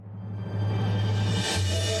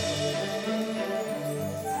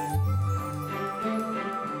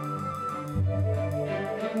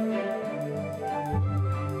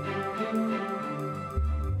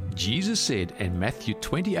Jesus said in Matthew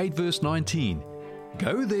 28 verse 19,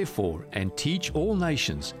 "Go therefore and teach all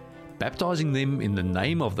nations, baptizing them in the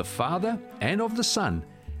name of the Father and of the Son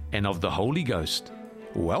and of the Holy Ghost."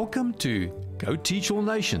 Welcome to Go Teach All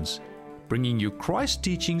Nations, bringing you Christ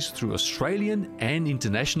teachings through Australian and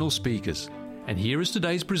international speakers. And here is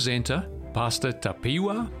today's presenter, Pastor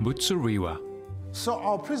Tapiwa Mutsuriwa. So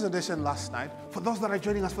our presentation last night, for those that are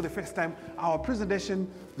joining us for the first time, our presentation,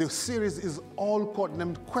 the series is all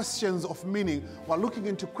codenamed Questions of Meaning. We're looking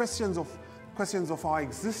into questions of our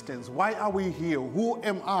existence. Why are we here? Who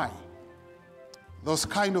am I? Those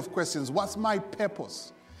kind of questions. What's my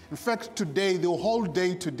purpose? In fact, today, the whole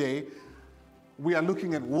day today, we are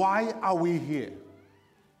looking at why are we here?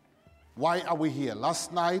 Why are we here?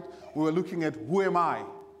 Last night, we were looking at who am I?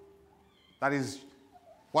 That is,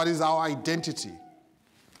 what is our identity?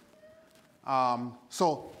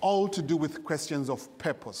 So all to do with questions of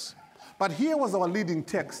purpose. But here was our leading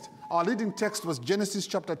text. Our leading text was Genesis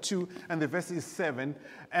chapter 2 and the verse is 7.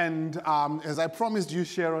 And as I promised you,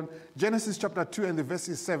 Sharon, Genesis chapter 2 and the verse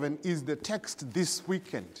is 7 is the text this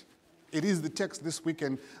weekend. It is the text this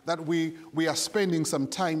weekend that we are spending some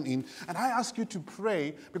time in. And I ask you to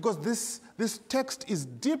pray because this text is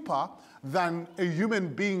deeper than a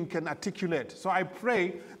human being can articulate. So I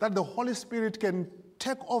pray that the Holy Spirit can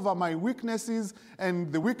take over my weaknesses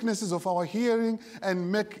and the weaknesses of our hearing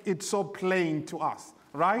and make it so plain to us,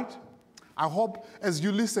 right? I hope as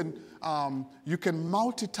you listen, you can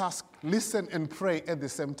multitask, listen and pray at the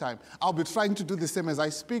same time. I'll be trying to do the same as I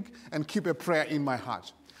speak and keep a prayer in my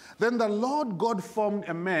heart. Then the Lord God formed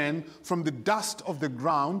a man from the dust of the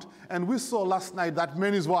ground, and we saw last night that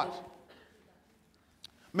man is what?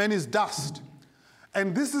 Man is dust.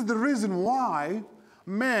 And this is the reason why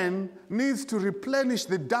man needs to replenish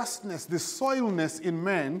the dustness, the soilness in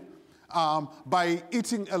man by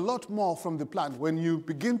eating a lot more from the plant. When you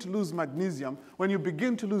begin to lose magnesium, when you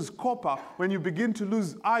begin to lose copper, when you begin to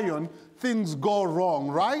lose iron, things go wrong,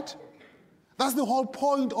 right? That's the whole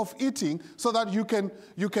point of eating, so that you can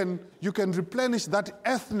replenish that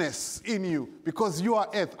earthness in you, because you are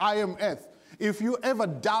earth, I am earth. If you ever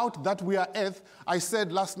doubt that we are earth, I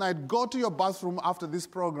said last night, go to your bathroom after this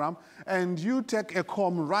program and you take a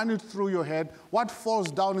comb, run it through your head. What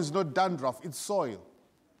falls down is not dandruff, it's soil.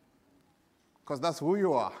 Because that's who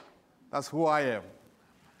you are. That's who I am.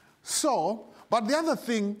 So, but the other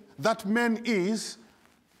thing that man is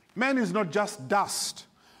not just dust.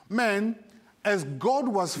 Man, as God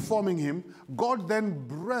was forming him, God then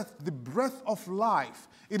breathed the breath of life.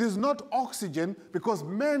 It is not oxygen, because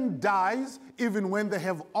man dies even when they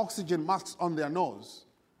have oxygen masks on their nose.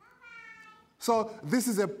 So this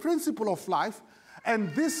is a principle of life,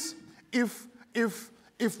 and this, if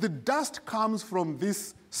the dust comes from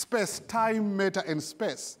this space, time, matter, and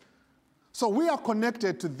space. So we are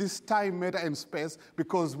connected to this time, matter, and space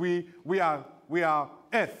because we are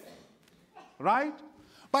earth, right?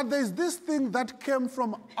 But there's this thing that came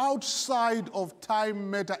from outside of time,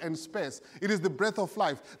 matter, and space. It is the breath of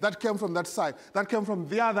life that came from that side, that came from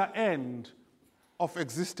the other end of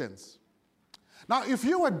existence. Now, if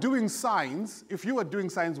you were doing science,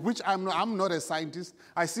 which I'm not a scientist,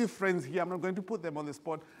 I see friends here, I'm not going to put them on the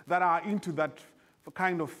spot, that are into that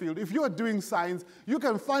kind of field. If you are doing science, you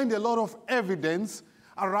can find a lot of evidence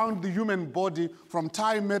around the human body from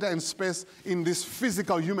time, matter, and space in this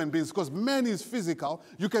physical human beings, because man is physical.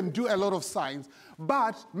 You can do a lot of science.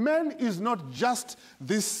 But man is not just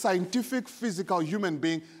this scientific, physical human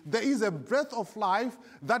being. There is a breath of life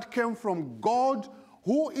that came from God,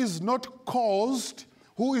 who is not caused,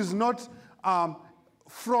 who is not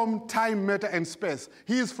from time, matter, and space.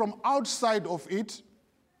 He is from outside of it.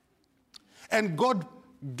 And God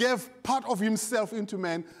gave part of himself into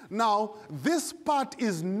man. Now, this part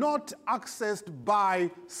is not accessed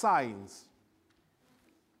by science.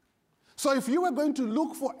 So if you are going to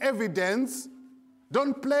look for evidence,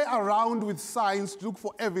 don't play around with science to look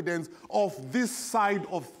for evidence of this side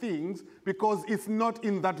of things, because it's not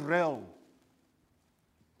in that realm.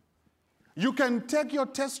 You can take your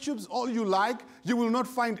test tubes all you like, you will not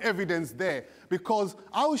find evidence there, because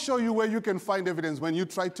I will show you where you can find evidence when you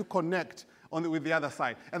try to connect with the other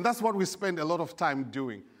side. And that's what we spend a lot of time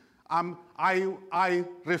doing. I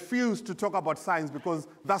refuse to talk about science because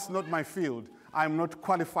that's not my field. I'm not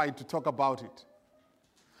qualified to talk about it.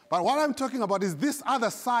 But what I'm talking about is this other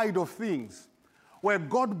side of things, where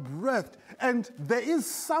God breathed. And there is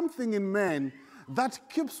something in man that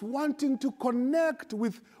keeps wanting to connect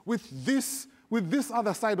with this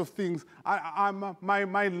other side of things. My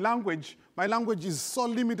language is so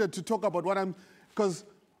limited to talk about because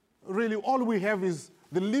really all we have is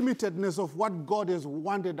the limitedness of what God has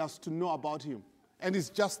wanted us to know about him. and it's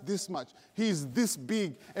just this much. He is this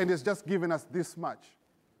big and has just given us this much.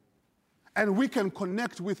 And we can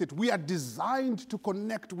connect with it. We are designed to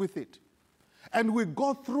connect with it. And we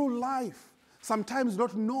go through life, sometimes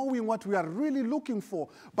not knowing what we are really looking for.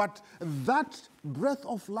 But that breath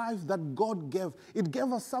of life that God gave, it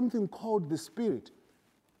gave us something called the Spirit.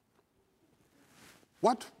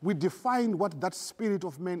 What we define what that spirit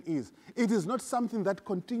of man is. It is not something that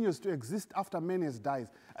continues to exist after man has died.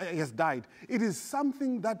 It is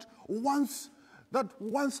something that wants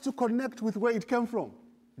to connect with where it came from.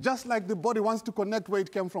 Just like the body wants to connect where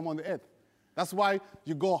it came from on the earth. That's why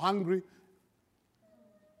you go hungry,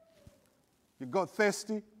 you go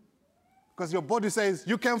thirsty, because your body says,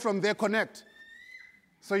 you came from there, connect.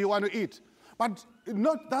 So you want to eat. But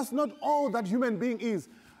that's not all that human being is.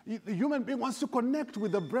 The human being wants to connect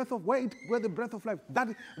with the breath of where the breath of life.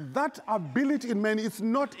 That ability in man, it's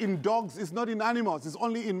not in dogs, it's not in animals, it's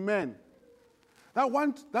only in men. That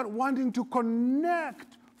wanting to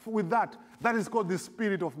connect with that is called the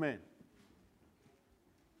spirit of man.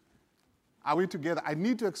 Are we together? I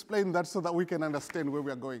need to explain that so that we can understand where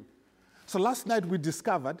we are going. So last night we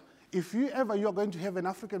discovered, if you are going to have an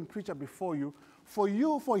African preacher before you, for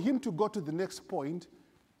him to go to the next point,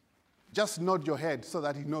 just nod your head so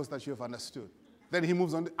that he knows that you have understood. Then he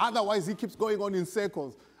moves on. Otherwise, he keeps going on in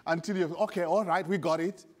circles until you have, okay, all right, we got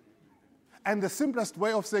it. And the simplest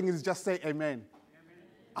way of saying it is just say amen.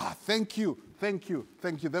 Thank you.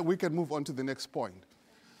 Then we can move on to the next point.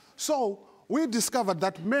 So we discovered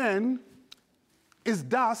that man is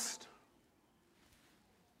dust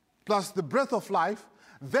plus the breath of life.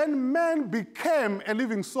 Then man became a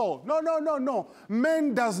living soul. No.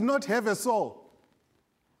 Man does not have a soul.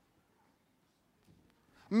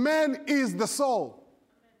 Man is the soul.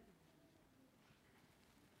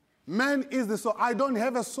 Man is the soul. I don't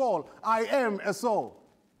have a soul. I am a soul.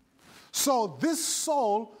 So this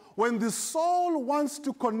soul, when the soul wants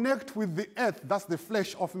to connect with the earth, that's the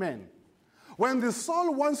flesh of man. When the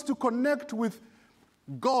soul wants to connect with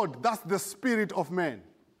God, that's the spirit of man.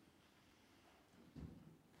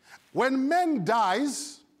 When man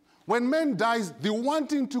dies, the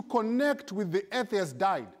wanting to connect with the earth has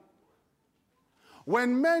died.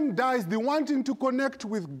 When man dies, the wanting to connect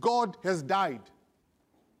with God has died.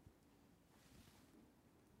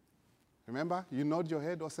 Remember, you nod your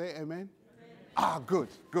head or say amen?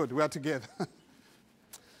 Good. We are together.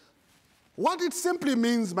 What it simply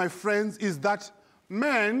means, my friends, is that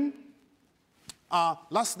man,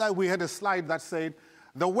 last night we had a slide that said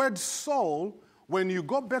the word soul, when you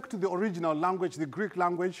go back to the original language, the Greek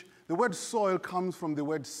language, the word soul comes from the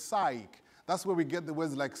word psyche. That's where we get the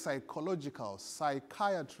words like psychological,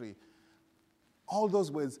 psychiatry, all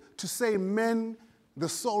those words. To say man, the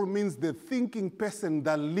soul means the thinking person,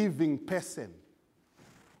 the living person.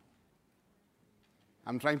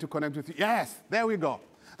 I'm trying to connect with you. Yes, there we go.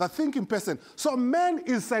 The thinking person. So man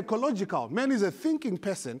is psychological. Man is a thinking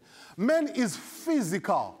person. Man is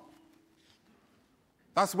physical.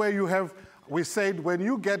 That's where we said when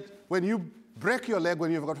you break your leg,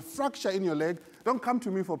 when you've got a fracture in your leg, don't come to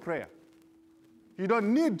me for prayer. You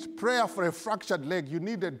don't need prayer for a fractured leg. You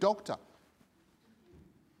need a doctor.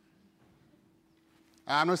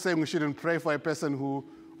 I'm not saying we shouldn't pray for a person who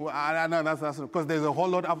that's because there's a whole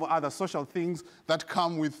lot of other social things that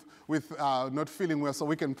come with not feeling well, so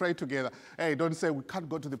we can pray together. Hey, don't say we can't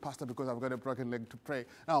go to the pastor because I've got a broken leg to pray.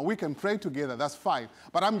 No, we can pray together. That's fine.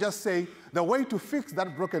 But I'm just saying the way to fix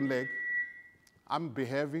that broken leg, I'm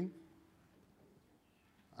behaving.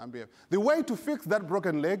 The way to fix that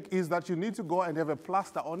broken leg is that you need to go and have a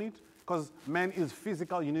plaster on it, because man is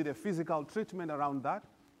physical. You need a physical treatment around that.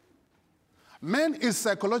 Man is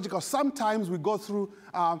psychological. Sometimes we go through,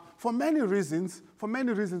 for many reasons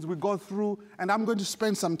we go through, and I'm going to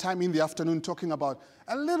spend some time in the afternoon talking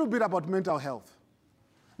a little bit about mental health.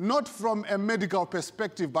 Not from a medical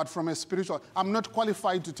perspective, but from a spiritual. I'm not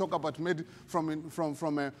qualified to talk about from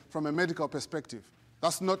a medical perspective.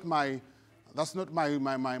 That's not my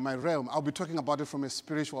realm. I'll be talking about it from a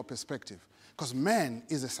spiritual perspective. Because man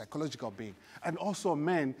is a psychological being. And also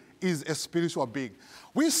man is a spiritual being.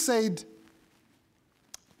 We said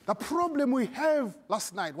the problem we have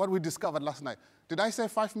last night, what we discovered last night. Did I say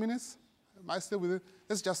 5 minutes? Am I still with it?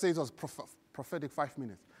 Let's just say it was prophetic 5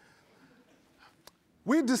 minutes.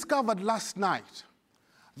 We discovered last night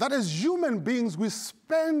that as human beings, we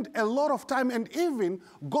spend a lot of time and even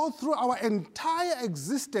go through our entire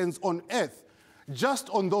existence on earth just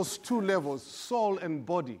on those two levels, soul and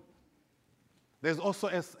body. There's also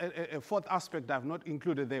a fourth aspect I've not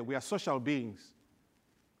included there. We are social beings.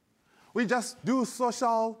 We just do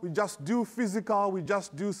social, we just do physical, we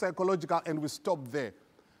just do psychological, and we stop there.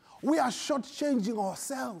 We are shortchanging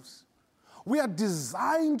ourselves. We are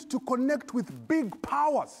designed to connect with big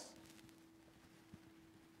powers.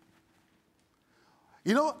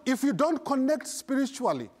 You know, if you don't connect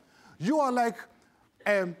spiritually, you are like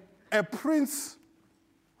a prince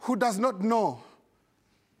who does not know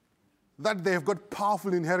that they've got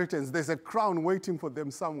powerful inheritance. There's a crown waiting for them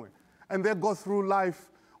somewhere. And they go through life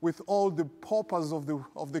with all the paupers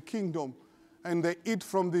of the kingdom, and they eat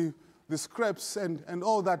from the scraps and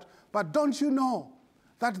all that. But don't you know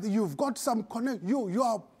that you've got some connect? You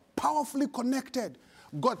are powerfully connected.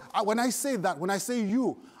 God, when I say that, when I say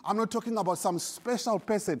you, I'm not talking about some special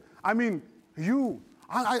person. I mean you.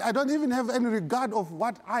 I don't even have any regard of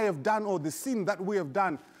what I have done or the sin that we have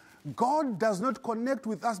done. God does not connect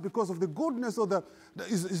with us because of the goodness or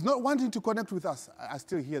is not wanting to connect with us. I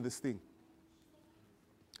still hear this thing.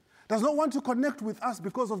 Does not want to connect with us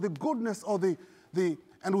because of the goodness or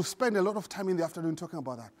and we'll spend a lot of time in the afternoon talking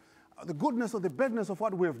about that. The goodness or the badness of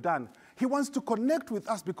what we have done. He wants to connect with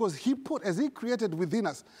us because as he created within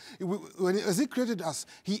us, as he created us,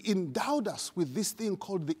 he endowed us with this thing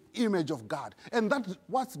called the image of God. And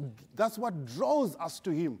that's what draws us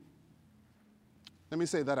to him. Let me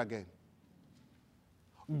say that again.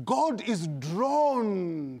 God is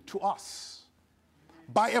drawn to us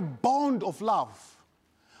by a bond of love,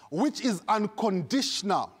 which is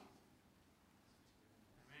unconditional.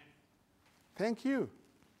 Thank you.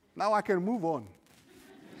 Now I can move on.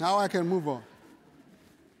 Now,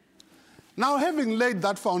 having laid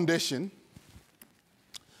that foundation,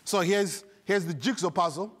 so here's the jigsaw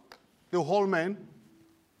puzzle, the whole man.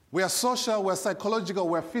 We are social, we're psychological,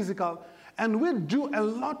 we're physical, and we do a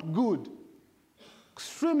lot good,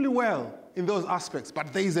 extremely well in those aspects,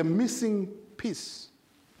 but there is a missing piece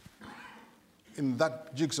in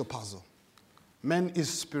that jigsaw puzzle. Man is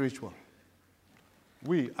spiritual.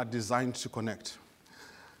 We are designed to connect.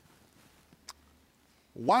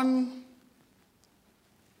 One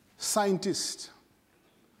scientist,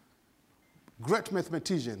 great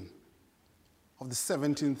mathematician of the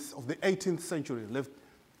 18th century,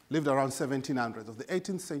 lived around 1700s, of the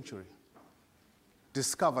 18th century,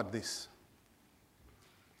 discovered this.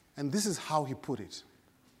 And this is how he put it.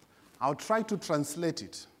 I'll try to translate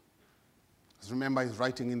it. Because remember, he's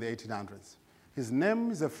writing in the 1800s. His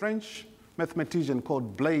name is a French mathematician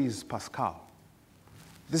called Blaise Pascal.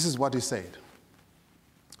 This is what he said.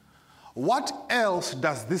 What else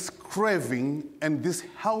does this craving and this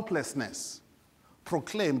helplessness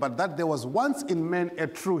proclaim but that there was once in man a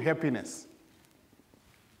true happiness?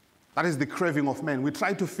 That is the craving of man. We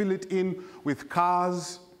try to fill it in with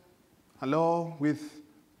cars, with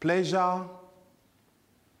pleasure,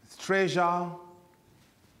 with treasure,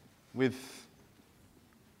 with,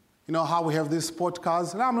 how we have these sport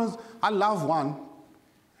cars. I love one.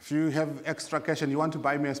 If you have extra cash and you want to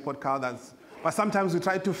buy me a sport car, but sometimes we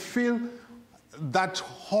try to fill that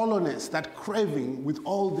hollowness, that craving with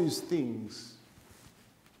all these things.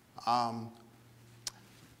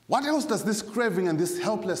 What else does this craving and this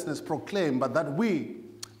helplessness proclaim but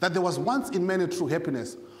that there was once in man a true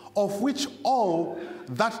happiness, of which all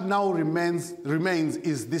that now remains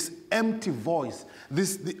is this empty voice,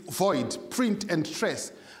 this void, print and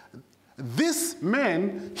trace. This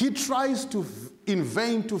man, he tries in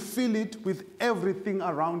vain to fill it with everything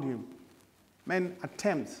around him. Man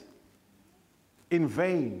attempts in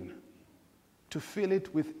vain to fill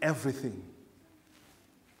it with everything.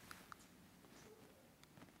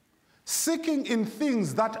 Seeking in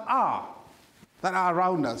things that are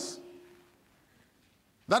around us,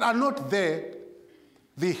 that are not there,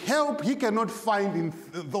 the help he cannot find in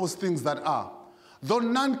those things that are. Though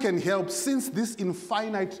none can help, since this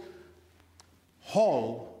infinite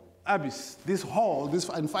abyss, this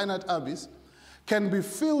infinite abyss, can be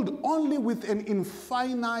filled only with an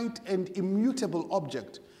infinite and immutable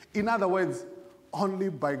object. In other words, only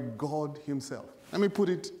by God himself. Let me put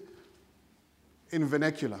it in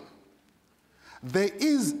vernacular. There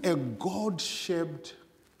is a God-shaped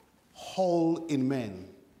hole in man.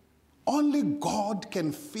 Only God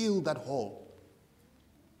can fill that hole.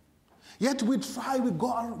 Yet we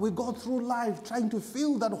go through life trying to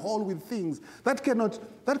fill that hole with things that cannot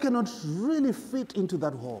really fit into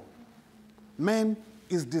that hole. Man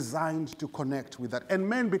is designed to connect with that. And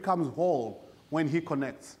man becomes whole when he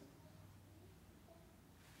connects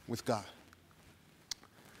with God.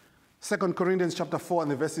 2 Corinthians chapter 4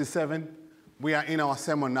 and the verses 7, we are in our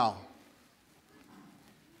sermon now.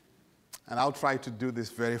 And I'll try to do this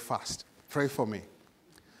very fast. Pray for me.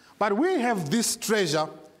 But we have this treasure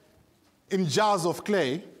in jars of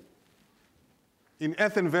clay, in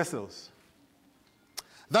earthen vessels,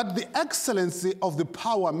 that the excellency of the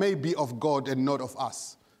power may be of God and not of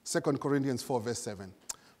us. 2 Corinthians 4, verse 7.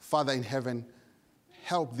 Father in heaven,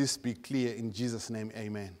 help this be clear in Jesus' name,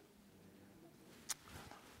 amen.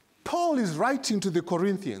 Paul is writing to the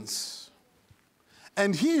Corinthians,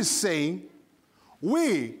 and he is saying,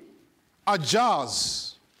 we are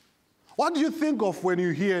jars. What do you think of when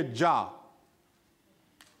you hear jar?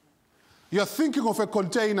 You're thinking of a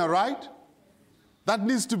container, right? That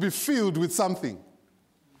needs to be filled with something.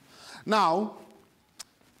 Now,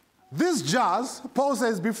 these jars, Paul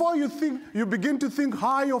says, before you begin to think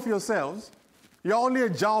high of yourselves, you're only a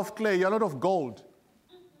jar of clay, you're not of gold.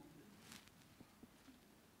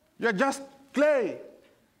 You're just clay.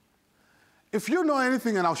 If you know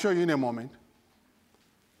anything, and I'll show you in a moment,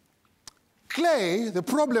 clay, the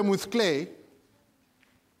problem with clay,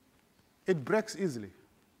 it breaks easily.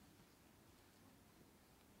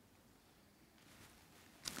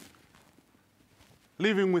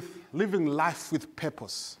 Living life with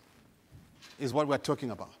purpose is what we're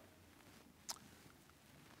talking about.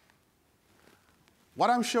 What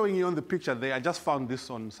I'm showing you on the picture there, I just found this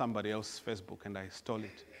on somebody else's Facebook and I stole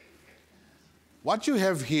it. What you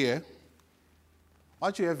have here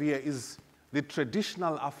is the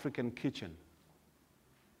traditional African kitchen.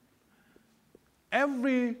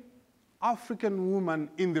 Every African woman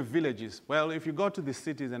in the villages, well, if you go to the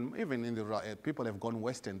cities and even in the people have gone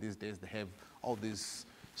Western these days, they have all these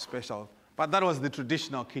special, but that was the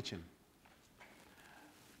traditional kitchen.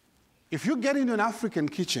 If you get into an African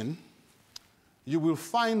kitchen, you will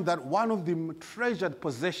find that one of the treasured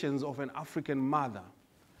possessions of an African mother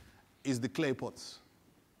is the clay pots.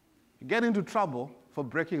 You get into trouble for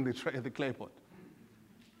breaking the clay pot.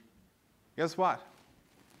 Guess what?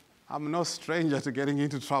 I'm no stranger to getting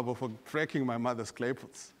into trouble for breaking my mother's clay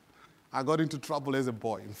pots. I got into trouble as a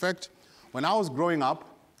boy. In fact, when I was growing up,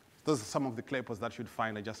 those are some of the clay pots that you'd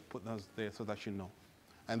find. I just put those there so that you know.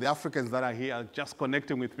 And the Africans that are here are just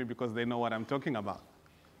connecting with me because they know what I'm talking about.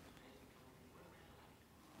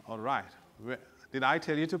 All right. Did I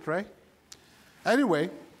tell you to pray? Anyway,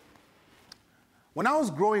 when I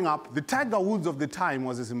was growing up, the Tiger Woods of the time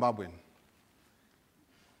was a Zimbabwean.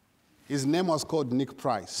 His name was called Nick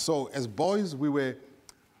Price. So as boys, we were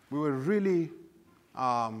really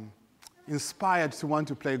inspired to want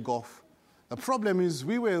to play golf. The problem is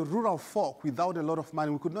we were rural folk without a lot of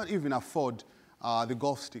money. We could not even afford the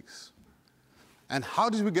golf sticks. And how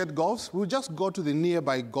did we get golfs? We would just go to the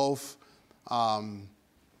nearby golf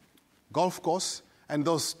course, and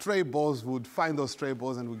those stray balls, we would find those stray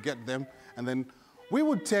balls and we'd get them. And then we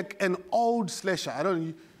would take an old slasher.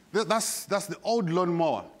 That's the old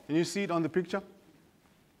lawnmower. Can you see it on the picture?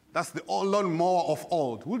 That's the old lawnmower of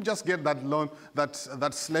old. We'll just get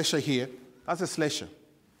that slasher here. That's a slasher.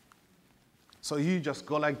 So you just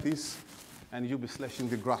go like this, and you'll be slashing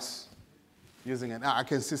the grass using it. Now, I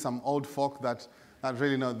can see some old folk that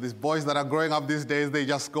really know. These boys that are growing up these days, they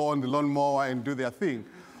just go on the lawnmower and do their thing.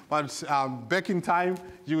 But back in time,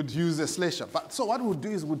 you would use a slasher. So what we'd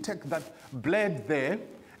do is we'd take that blade there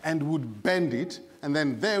and would bend it, and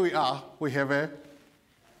then there we are. We have a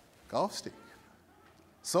golf stick.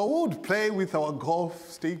 So we would play with our golf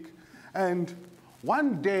stick, and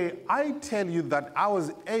one day, I tell you that I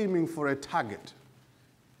was aiming for a target.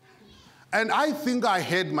 And I think I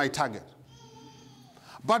had my target.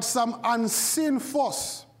 But some unseen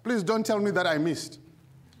force, please don't tell me that I missed.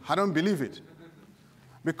 I don't believe it.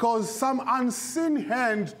 Because some unseen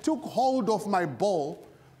hand took hold of my ball,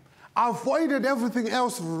 avoided everything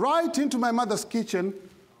else right into my mother's kitchen,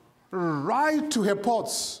 right to her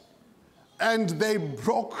pots. And they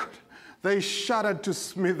broke, they shattered to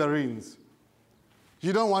smithereens.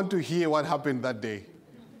 You don't want to hear what happened that day.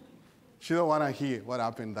 You don't want to hear what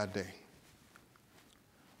happened that day.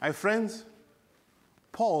 My friends,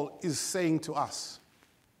 Paul is saying to us,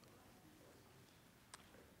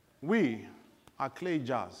 we are clay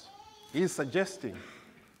jars. He is suggesting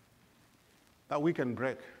that we can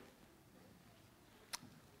break.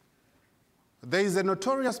 There is a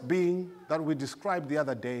notorious being that we described the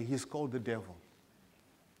other day. He's called the devil.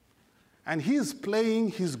 And he's playing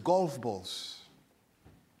his golf balls.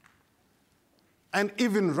 And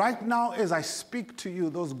even right now, as I speak to you,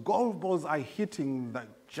 those golf balls are hitting the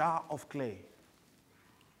jar of clay.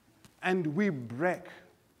 And we break,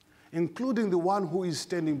 including the one who is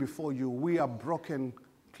standing before you. We are broken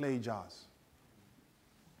clay jars.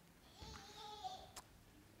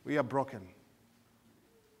 We are broken.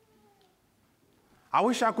 I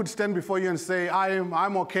wish I could stand before you and say,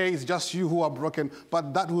 I'm okay, it's just you who are broken,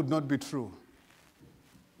 but that would not be true.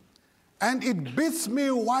 And it beats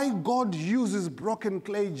me why God uses broken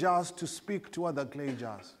clay jars to speak to other clay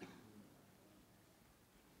jars.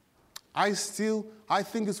 I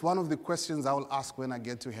think it's one of the questions I will ask when I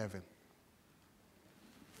get to heaven.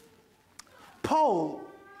 Paul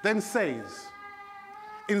then says,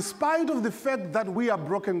 in spite of the fact that we are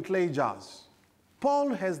broken clay jars, Paul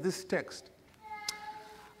has this text.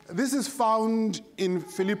 This is found in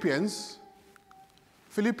Philippians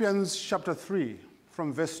chapter 3,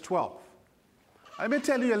 from verse 12. Let me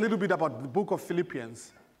tell you a little bit about the book of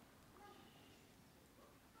Philippians.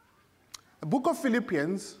 The book of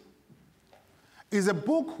Philippians is a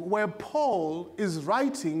book where Paul is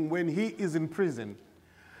writing when he is in prison.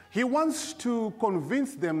 He wants to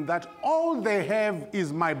convince them that all they have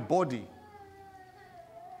is my body,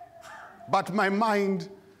 but my mind,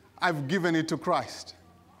 I've given it to Christ.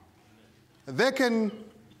 They can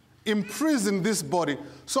imprison this body.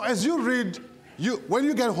 So as you read, when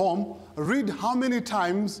you get home, read how many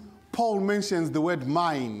times Paul mentions the word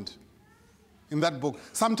mind in that book.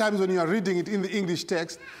 Sometimes when you are reading it in the English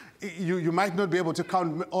text, you might not be able to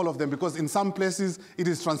count all of them, because in some places it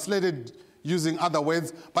is translated using other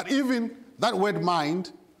words. But even that word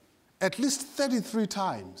mind, at least 33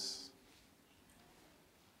 times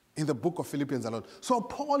in the book of Philippians alone. So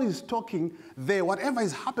Paul is talking there, whatever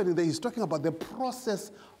is happening there, he's talking about the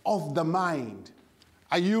process of the mind.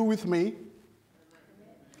 Are you with me?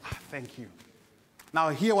 Thank you. Now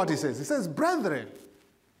hear what he says. He says, brethren,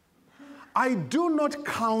 I do not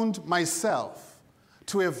count myself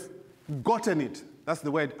to have gotten it. That's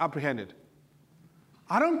the word, apprehended.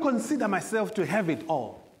 I don't consider myself to have it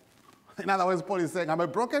all. In other words, Paul is saying, I'm a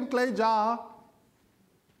broken clay jar.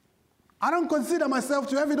 I don't consider myself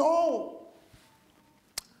to have it all.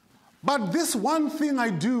 But this one thing I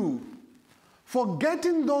do,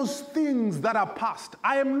 forgetting those things that are past.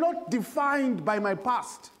 I am not defined by my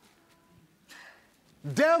past.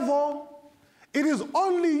 Devil, it is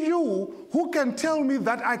only you who can tell me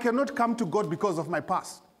that I cannot come to God because of my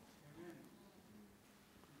past.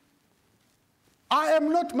 I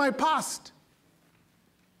am not my past.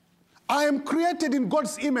 I am created in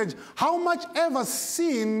God's image. How much ever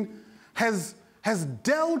sin has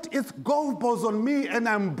dealt its golf balls on me and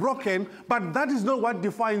I'm broken, but that is not what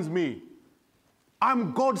defines me.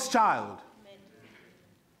 I'm God's child. Amen.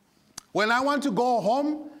 When I want to go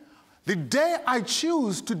home, the day I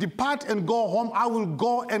choose to depart and go home, I will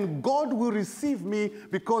go and God will receive me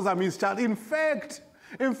because I'm his child. In fact,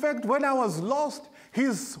 when I was lost,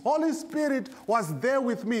 his Holy Spirit was there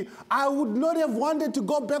with me. I would not have wanted to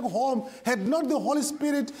go back home had not the Holy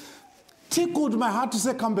Spirit tickled my heart to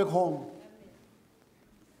say, come back home.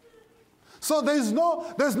 So there's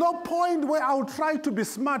no point where I'll try to be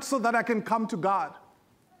smart so that I can come to God.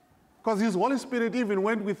 Because his Holy Spirit even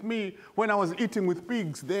went with me when I was eating with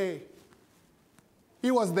pigs there. He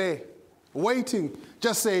was there, waiting.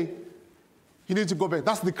 Just say, you need to go back.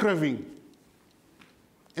 That's the craving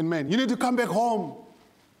in men. You need to come back home.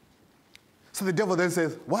 So the devil then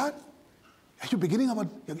says, what? Are you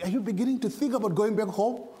beginning to think about going back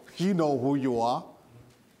home? You know who you are.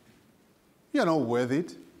 You're not worth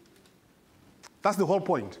it. That's the whole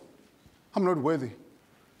point. I'm not worthy.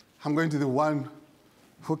 I'm going to the one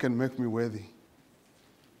who can make me worthy.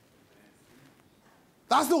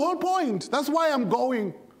 That's the whole point. That's why I'm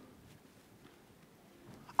going.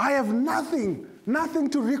 I have nothing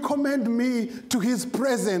to recommend me to his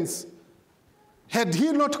presence had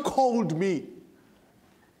he not called me.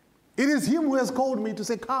 It is him who has called me to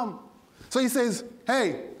say, come. So he says,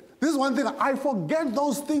 hey, this is one thing. I forget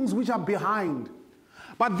those things which are behind.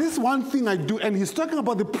 But this one thing I do, and he's talking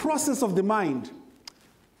about the process of the mind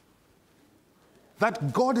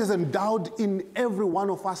that God has endowed in every one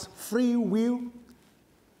of us, free will,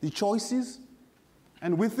 the choices,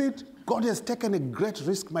 and with it, God has taken a great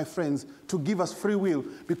risk, my friends, to give us free will,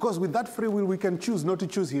 because with that free will, we can choose not to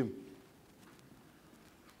choose him.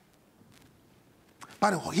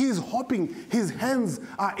 But he is hoping, his hands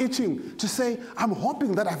are itching to say, I'm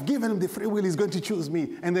hoping that I've given him the free will, he's going to choose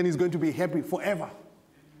me, and then he's going to be happy forever.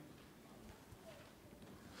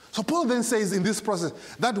 So Paul then says in this process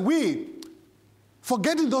that we,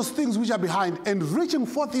 forgetting those things which are behind and reaching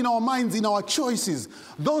forth in our minds, in our choices,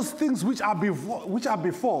 those things which are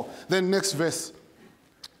before. Then next verse.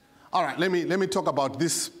 All right, let me talk about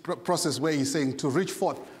this process where he's saying to reach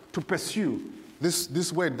forth, to pursue.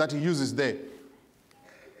 This word that he uses there.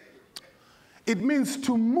 It means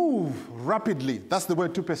to move rapidly. That's the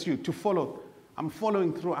word, to pursue, to follow. I'm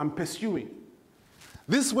following through, I'm pursuing.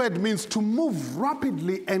 This word means to move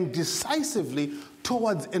rapidly and decisively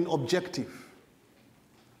towards an objective.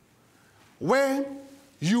 Where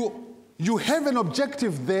you have an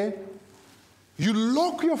objective there, you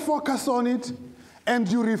lock your focus on it, and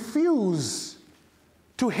you refuse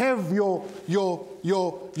to have your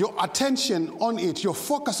attention on it, your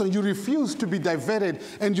focus on it. You refuse to be diverted,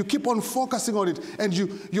 and you keep on focusing on it, and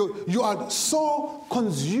you are so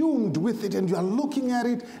consumed with it, and you are looking at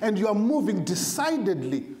it, and you are moving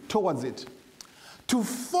decidedly towards it. To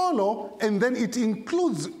follow, and then it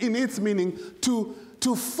includes in its meaning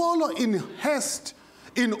to follow in haste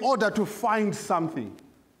in order to find something.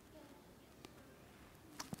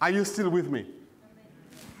 Are you still with me?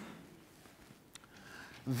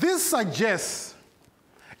 This suggests,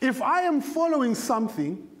 if I am following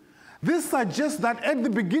something, this suggests that at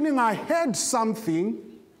the beginning I had something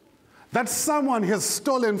that someone has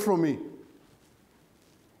stolen from me.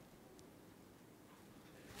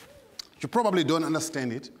 You probably don't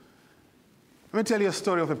understand it. Let me tell you a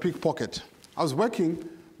story of a pickpocket. I was working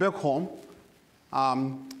back home. Are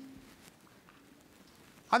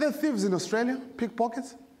there thieves in Australia,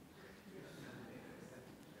 pickpockets?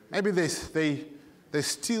 Maybe they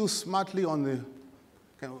steal smartly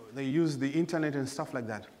they use the internet and stuff like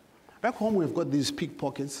that. Back home, we've got these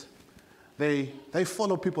pickpockets. They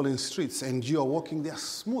follow people in streets, and you are walking, they're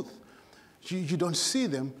smooth. You don't see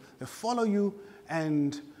them. They follow you,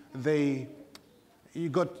 and you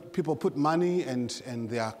got people put money and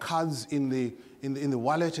their cards in the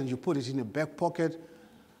wallet, and you put it in your back pocket.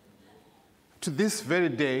 To this very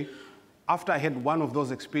day, after I had one of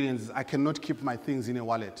those experiences, I cannot keep my things in a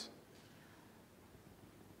wallet.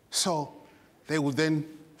 So they will then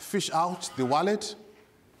fish out the wallet.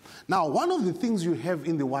 Now, one of the things you have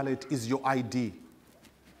in the wallet is your ID.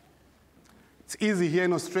 It's easy here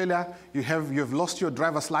in Australia. You have lost your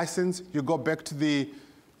driver's license. You go back to the,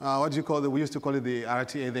 what do you call it? We used to call it the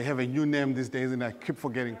RTA. They have a new name these days, and I keep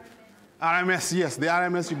forgetting. RMS, yes, the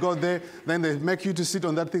RMS, you go there, then they make you to sit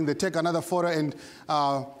on that thing, they take another photo, and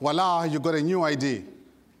voila, you got a new ID.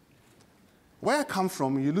 Where I come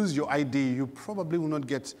from, you lose your ID, you probably will not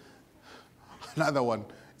get another one.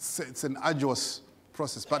 It's an arduous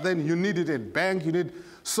process, but then you need it at bank,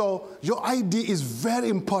 so your ID is very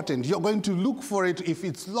important. You're going to look for it if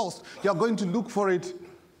it's lost. You're going to look for it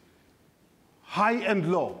high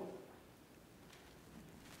and low.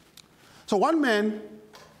 So one man,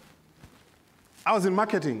 I was in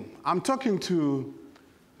marketing. I'm talking to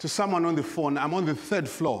someone on the phone. I'm on the 3rd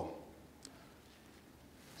floor.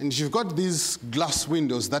 And you've got these glass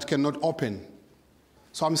windows that cannot open.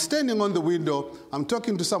 So I'm standing on the window. I'm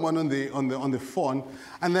talking to someone on the phone.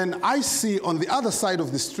 And then I see on the other side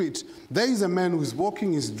of the street, there is a man who's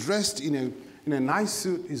walking, he's dressed in a nice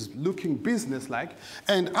suit, he's looking businesslike,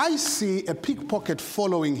 and I see a pickpocket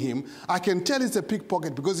following him. I can tell it's a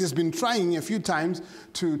pickpocket because he's been trying a few times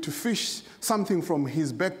to fish something from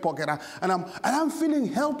his back pocket, and I'm feeling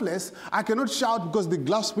helpless. I cannot shout because the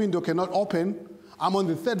glass window cannot open. I'm on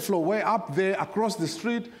the 3rd floor, way up there across the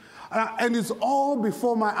street, and it's all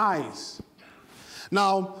before my eyes.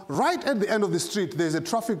 Now, right at the end of the street, there's a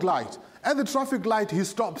traffic light. At the traffic light, he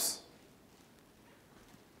stops.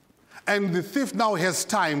 And the thief now has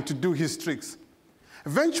time to do his tricks.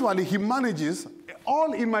 Eventually, he manages,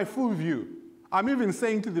 all in my full view. I'm even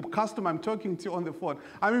saying to the customer I'm talking to on the phone,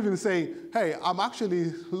 I'm even saying, hey, I'm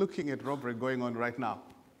actually looking at robbery going on right now,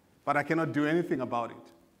 but I cannot do anything about it.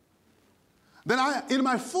 Then in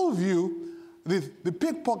my full view, the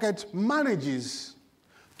pickpocket manages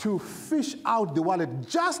to fish out the wallet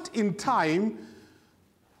just in time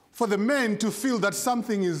for the man to feel that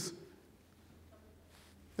something is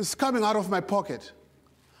coming out of my pocket.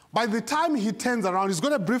 By the time he turns around, he's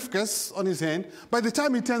got a briefcase on his hand. By the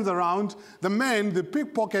time he turns around, the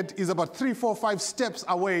pickpocket is about 3, 4, 5 steps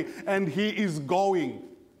away, and he is going.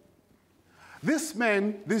 This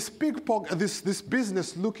man, this pickpocket, this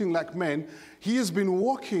business-looking like man, he has been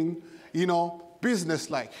walking,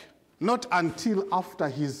 business-like, not until after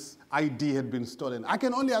his ID had been stolen. I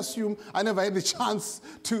can only assume, I never had the chance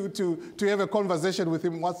to have a conversation with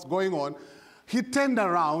him, what's going on. He turned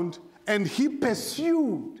around and he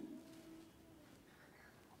pursued.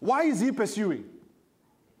 Why is he pursuing?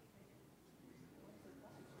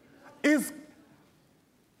 His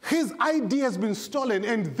ID has been stolen,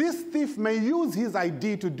 and this thief may use his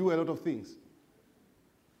ID to do a lot of things.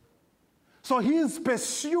 So he is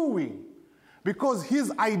pursuing because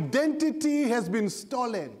his identity has been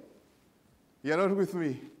stolen. You're not with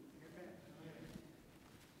me?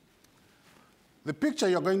 The picture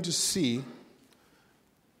you're going to see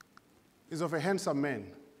is of a handsome man.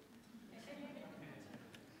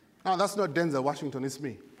 No, that's not Denzel Washington, it's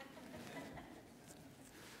me.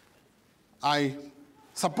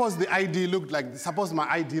 Suppose my ID looked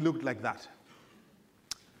like that.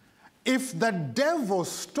 If the devil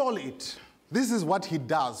stole it, this is what he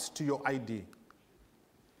does to your ID.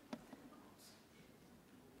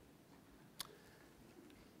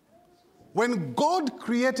 when God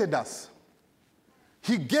created us,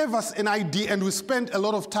 He gave us an idea, and we spent a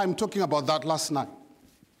lot of time talking about that last night.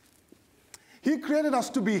 He created us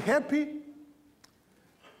to be happy.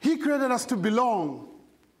 He created us to belong,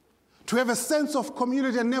 to have a sense of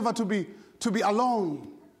community and never to be alone.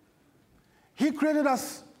 He created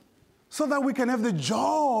us so that we can have the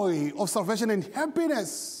joy of salvation and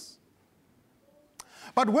happiness.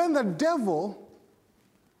 But when the devil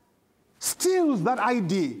steals that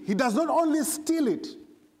idea, he does not only steal it,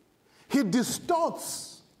 he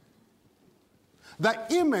distorts the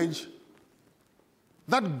image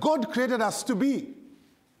that God created us to be.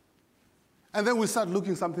 And then we start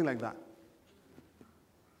looking something like that.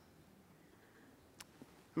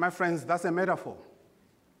 My friends, that's a metaphor.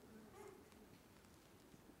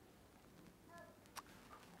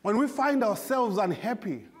 When we find ourselves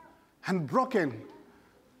unhappy and broken,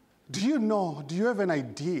 do you have an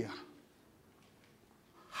idea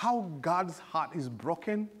how God's heart is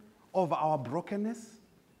broken over our brokenness?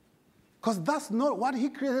 Because that's not what He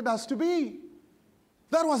created us to be.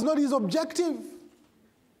 That was not His objective.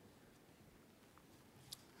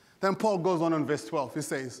 Then Paul goes on in verse 12. He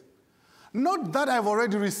says, not that I've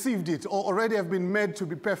already received it or already have been made to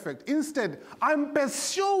be perfect. Instead, I'm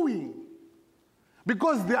pursuing.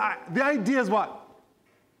 Because the idea is what?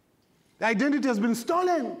 The identity has been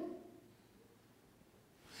stolen.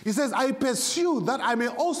 He says, I pursue that I may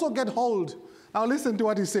also get hold. Now listen to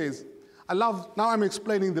what he says. Now I'm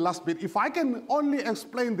explaining the last bit. If I can only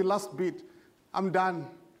explain the last bit, I'm done.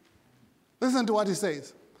 Listen to what he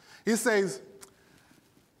says. He says,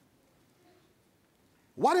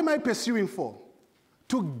 what am I pursuing for?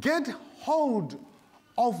 To get hold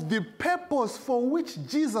of the purpose for which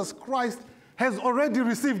Jesus Christ has already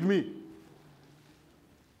received me.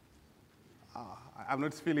 I'm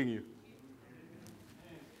not feeling you.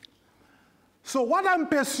 So what I'm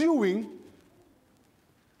pursuing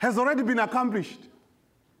has already been accomplished.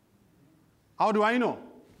 How do I know?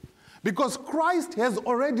 Because Christ has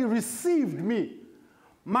already received me.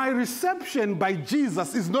 My reception by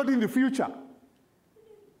Jesus is not in the future.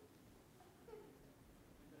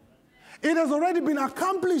 It has already been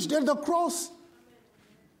accomplished at the cross.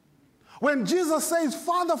 When Jesus says,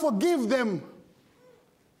 Father, forgive them,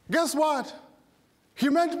 guess what? He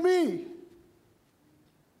meant me.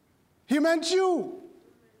 He meant you.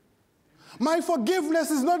 My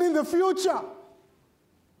forgiveness is not in the future.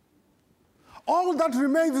 All that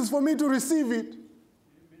remains is for me to receive it.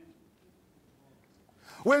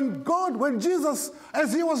 When Jesus,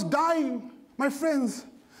 as He was dying, my friends,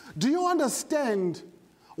 do you understand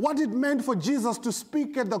what it meant for Jesus to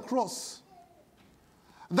speak at the cross?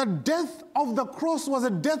 The death of the cross was a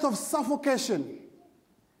death of suffocation.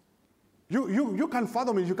 You can't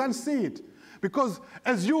fathom it, you can't see it. Because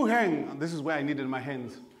as you hang, and this is where I needed my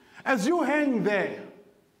hands, as you hang there,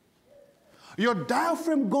 your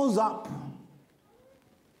diaphragm goes up.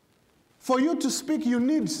 For you to speak, you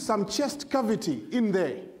need some chest cavity in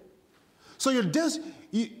there. So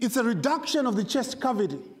it's a reduction of the chest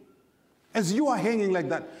cavity as you are hanging like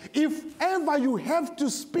that. If ever you have to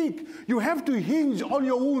speak, you have to hinge on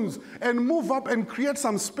your wounds and move up and create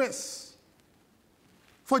some space.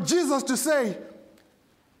 For Jesus to say,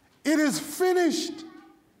 it is finished.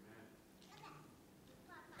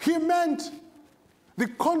 He meant the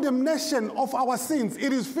condemnation of our sins.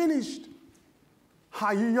 It is finished.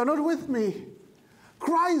 You're not with me.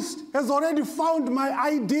 Christ has already found my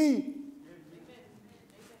ID.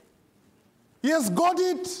 He has got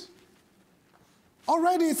it.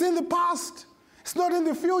 Already, it's in the past. It's not in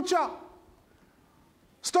the future.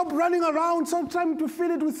 Stop running around, stop trying to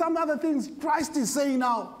fill it with some other things. Christ is saying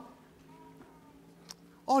now,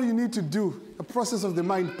 all you need to do, a process of the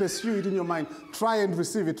mind, pursue it in your mind. Try and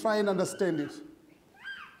receive it. Try and understand it.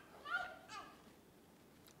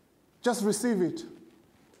 Just receive it.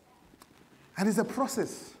 And it's a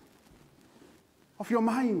process of your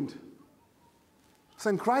mind.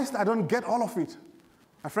 Saying, Christ, I don't get all of it.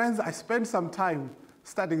 My friends, I spent some time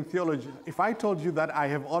studying theology. If I told you that I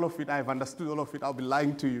have all of it, I have understood all of it, I'll be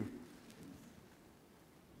lying to you.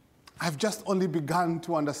 I've just only begun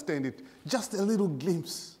to understand it. Just a little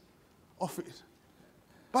glimpse of it.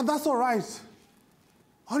 But that's all right.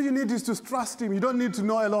 All you need is to trust Him. You don't need to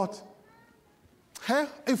know a lot.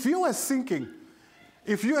 If you were sinking,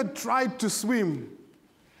 if you had tried to swim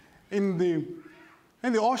in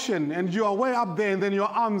the ocean and you are way up there and then your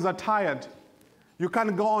arms are tired, you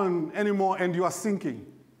can't go on anymore and you are sinking,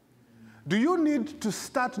 do you need to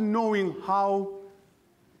start knowing how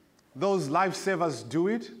those lifesavers do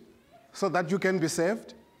it so that you can be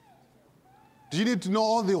saved? Do you need to know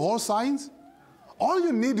all the whole signs? All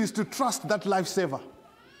you need is to trust that lifesaver.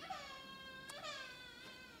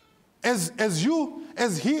 As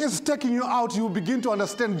he is taking you out, you begin to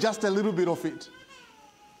understand just a little bit of it.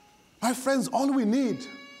 My friends, all we need,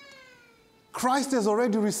 Christ has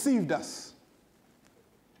already received us.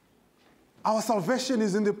 Our salvation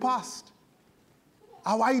is in the past.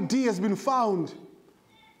 Our ID has been found.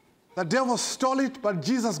 The devil stole it, but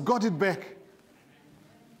Jesus got it back.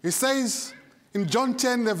 He says in John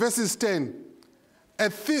 10, the verses 10, the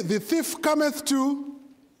thief cometh to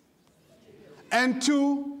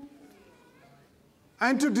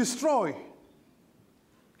destroy.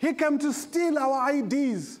 He came to steal our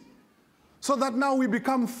IDs so that now we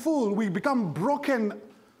become full, we become broken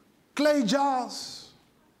clay jars,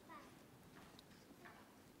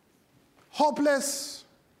 hopeless,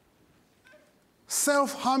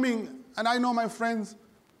 self-harming. And I know, my friends,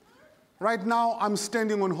 right now I'm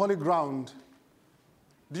standing on holy ground.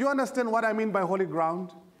 Do you understand what I mean by holy ground?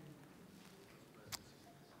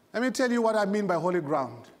 Let me tell you what I mean by holy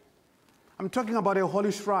ground. I'm talking about a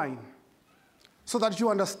holy shrine, so that you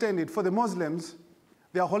understand it. For the Muslims,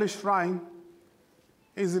 their holy shrine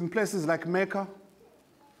is in places like Mecca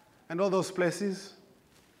and all those places.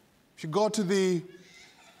 If you go to the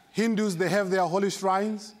Hindus, they have their holy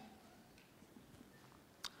shrines.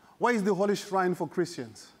 Where is the holy shrine for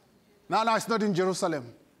Christians? No, it's not in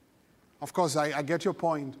Jerusalem. Of course, I get your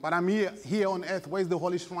point. But I'm here on earth. Where is the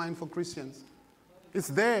holy shrine for Christians? It's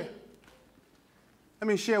there. Let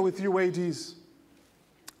me share with you where it is.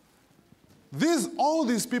 All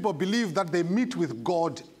these people believe that they meet with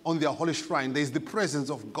God on their holy shrine. There is the presence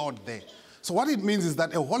of God there. So what it means is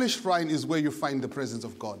that a holy shrine is where you find the presence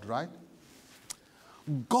of God, right?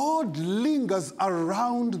 God lingers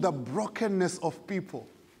around the brokenness of people.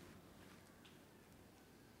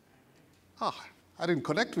 I didn't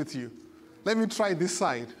connect with you. Let me try this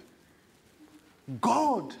side.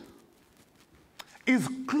 God is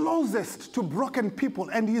closest to broken people,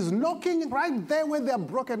 and he's knocking right there where they're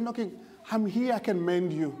broken, knocking. I'm here, I can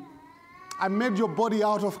mend you. I made your body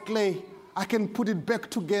out of clay. I can put it back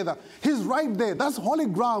together. He's right there. That's holy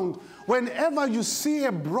ground. Whenever you see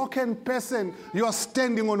a broken person, you are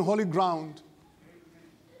standing on holy ground.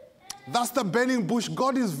 That's the burning bush.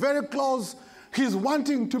 God is very close. He's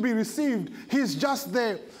wanting to be received. He's just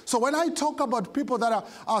there. So when I talk about people that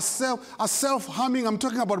are self-harming, I'm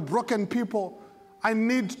talking about broken people. I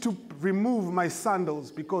need to remove my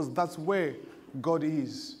sandals because that's where God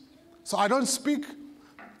is. So I don't speak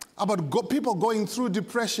about people going through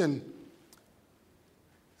depression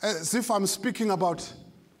as if I'm speaking about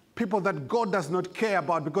people that God does not care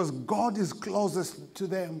about, because God is closest to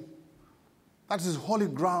them. That is holy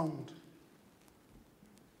ground.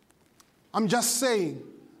 I'm just saying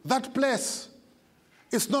that place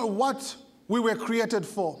is not what we were created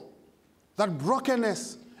for. That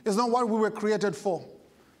brokenness is not what we were created for.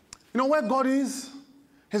 You know where God is?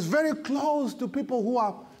 He's very close to people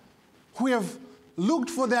who have looked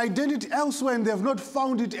for their identity elsewhere and they have not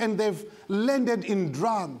found it, and they've landed in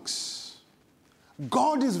drugs.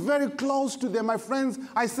 God is very close to them. My friends,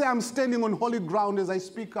 I say I'm standing on holy ground as I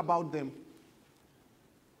speak about them,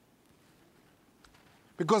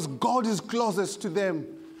 because God is closest to them.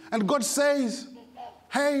 And God says,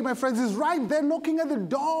 hey, my friends, he's right there knocking at the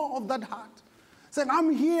door of that heart, saying,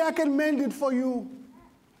 I'm here, I can mend it for you.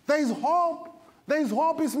 There is hope. There is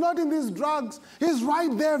hope. It's not in these drugs. He's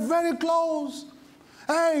right there, very close.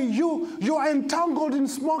 Hey, you are entangled in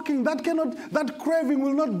smoking. That craving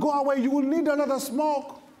will not go away. You will need another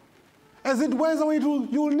smoke. As it wears away, you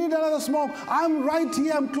will need another smoke. I'm right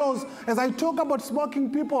here, I'm close. As I talk about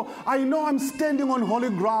smoking people, I know I'm standing on holy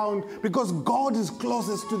ground because God is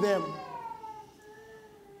closest to them.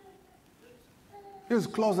 He is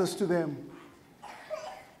closest to them.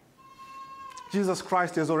 Jesus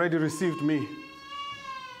Christ has already received me.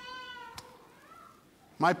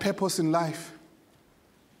 My purpose in life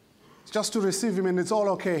is just to receive him, and it's all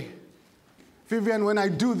okay. Vivian, when I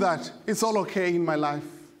do that, it's all okay in my life.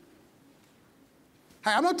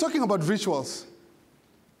 I'm not talking about rituals.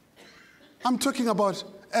 I'm talking about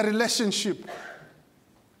a relationship.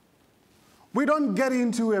 We don't get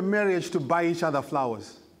into a marriage to buy each other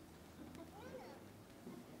flowers.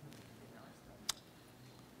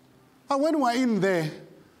 And when we're in there,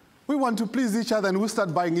 we want to please each other and we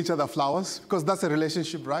start buying each other flowers because that's a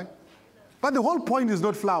relationship, right? But the whole point is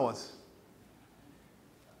not flowers.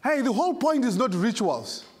 Hey, the whole point is not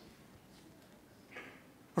rituals.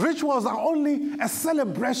 Rituals are only a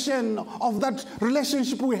celebration of that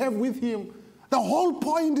relationship we have with him. The whole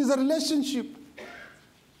point is a relationship.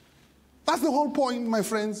 That's the whole point, my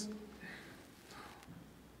friends.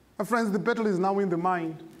 My friends, the battle is now in the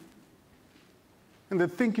mind, in the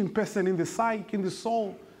thinking person, in the psyche, in the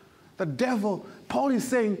soul. The devil, Paul is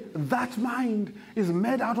saying, that mind is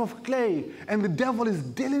made out of clay, and the devil is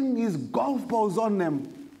dealing his golf balls on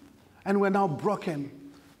them, and we're now broken.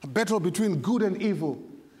 A battle between good and evil.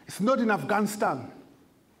 It's not in Afghanistan.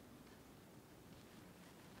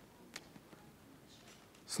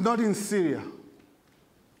 It's not in Syria.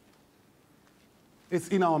 It's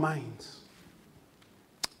in our minds.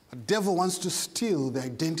 The devil wants to steal the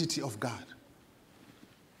identity of God.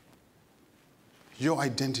 Your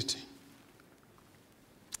identity.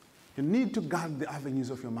 You need to guard the avenues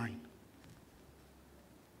of your mind.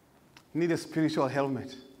 You need a spiritual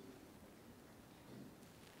helmet.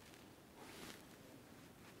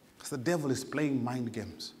 Because the devil is playing mind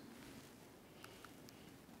games.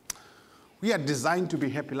 We are designed to be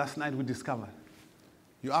happy. Last night we discovered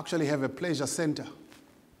you actually have a pleasure center.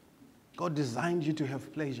 God designed you to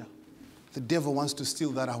have pleasure. The devil wants to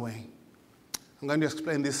steal that away. I'm going to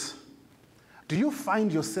explain this. Do you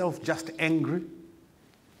find yourself just angry?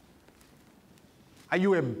 Are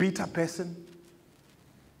you a bitter person?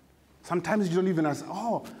 Sometimes you don't even ask,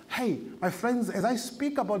 oh, hey, my friends, as I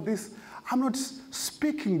speak about this, I'm not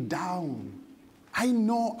speaking down. I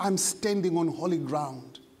know I'm standing on holy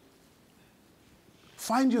ground.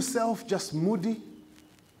 Find yourself just moody.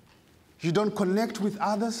 You don't connect with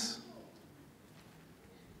others.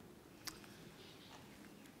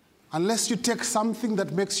 Unless you take something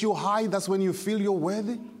that makes you high, that's when you feel you're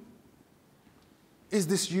worthy. Is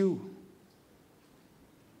this you?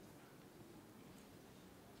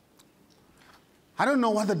 I don't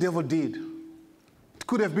know what the devil did. It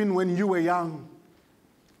could have been when you were young.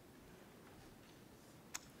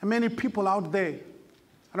 And many people out there,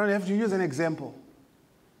 I don't have to use an example.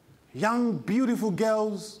 Young, beautiful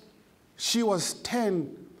girls, she was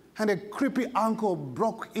 10, and a creepy uncle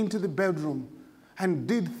broke into the bedroom and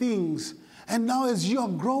did things. And now as you are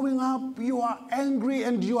growing up, you are angry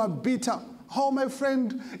and you are bitter. Oh, my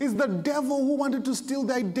friend, it's the devil who wanted to steal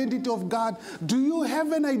the identity of God. Do you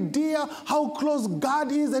have an idea how close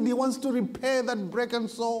God is, and he wants to repair that broken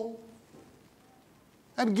soul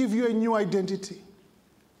and give you a new identity?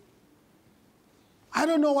 I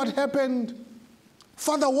don't know what happened.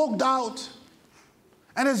 Father walked out.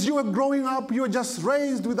 And as you were growing up, you were just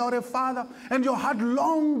raised without a father. And your heart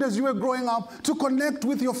longed as you were growing up to connect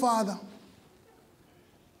with your father.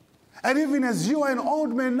 And even as you are an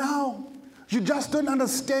old man now, you just don't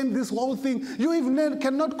understand this whole thing. You even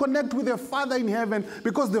cannot connect with your Father in heaven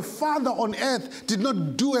because the Father on earth did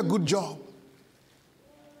not do a good job.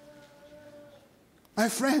 My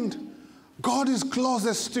friend, God is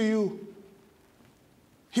closest to you.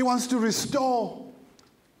 He wants to restore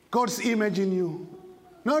God's image in you.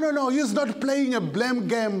 No, he's not playing a blame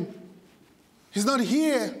game. He's not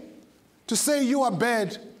here to say you are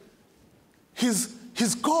bad. His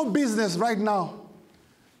core business right now.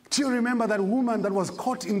 Do you remember that woman that was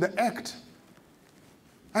caught in the act?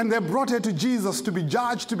 And they brought her to Jesus to be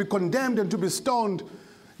judged, to be condemned, and to be stoned.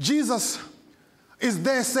 Jesus is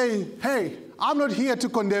there saying, hey, I'm not here to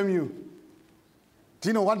condemn you. Do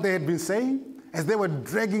you know what they had been saying? As they were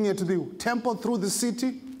dragging her to the temple through the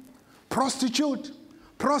city? Prostitute,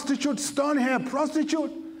 stone her,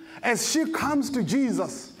 prostitute. As she comes to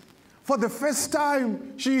Jesus, for the first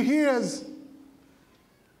time, she hears,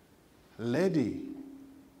 lady,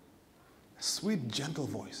 sweet, gentle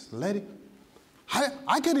voice. Lady,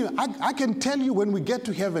 I can tell you when we get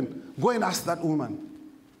to heaven, go and ask that woman.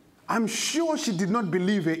 I'm sure she did not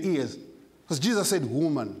believe her ears. Because Jesus said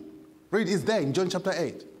woman. Read, it's there in John chapter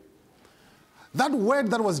 8. That word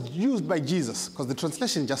that was used by Jesus, because the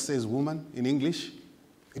translation just says woman in English,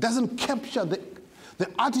 it doesn't capture the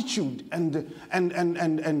attitude and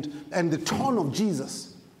the tone of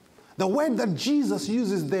Jesus. The word that Jesus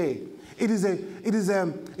uses there, it is a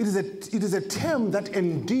term that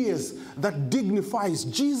endears, that dignifies.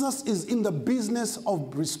 Jesus is in the business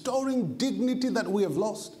of restoring dignity that we have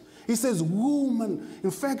lost. He says, woman.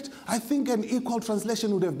 In fact, I think an equal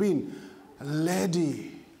translation would have been, lady.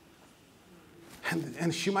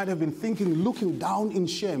 And she might have been thinking, looking down in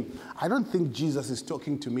shame. I don't think Jesus is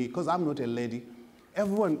talking to me because I'm not a lady.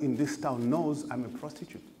 Everyone in this town knows I'm a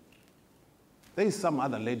prostitute. There is some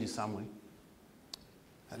other lady somewhere.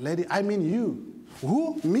 Lady, I mean you.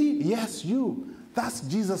 Who? Me? Yes, you. That's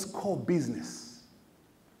Jesus' core business.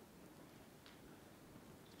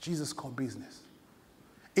 Jesus' core business.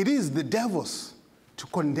 It is the devil's to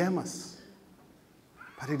condemn us,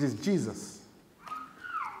 but it is Jesus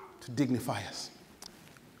to dignify us.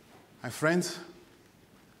 My friends,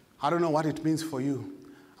 I don't know what it means for you.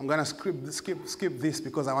 I'm going to skip this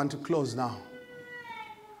because I want to close now.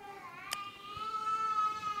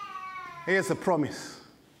 Here's a promise.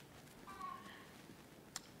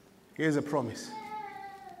 Here's a promise.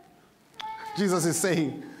 Jesus is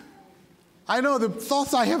saying, I know the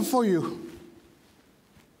thoughts I have for you.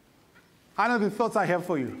 I know the thoughts I have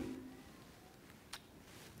for you.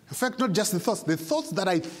 In fact, not just the thoughts that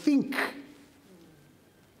I think.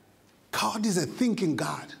 God is a thinking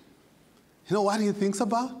God. You know what he thinks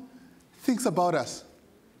about? He thinks about us.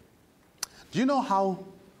 Do you know how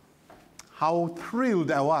thrilled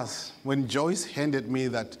I was when Joyce handed me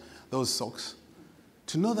those socks?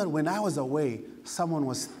 To know that when I was away, someone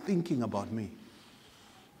was thinking about me.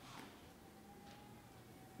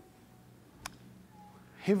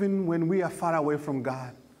 Even when we are far away from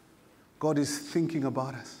God, God is thinking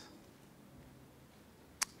about us.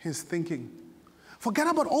 He's thinking. Forget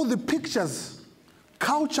about all the pictures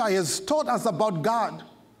culture has taught us about God.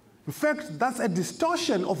 In fact, that's a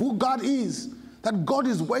distortion of who God is. That God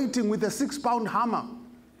is waiting with a 6-pound hammer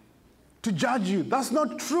to judge you. That's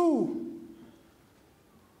not true.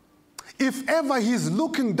 If ever he's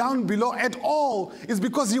looking down below at all, it's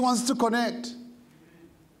because he wants to connect.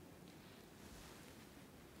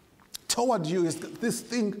 Toward you is this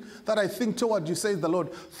thing that I think toward you, says the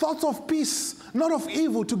Lord. Thoughts of peace, not of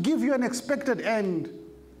evil, to give you an expected end.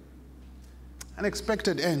 An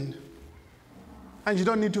expected end. And you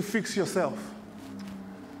don't need to fix yourself.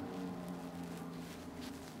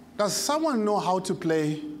 Does someone know how to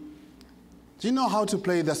play? Do you know how to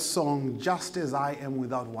play the song, Just As I Am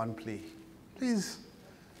Without One Plea? Please.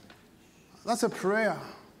 That's a prayer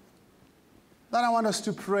that I want us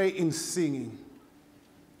to pray in singing.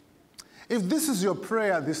 If this is your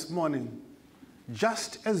prayer this morning,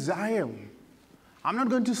 just as I am, I'm not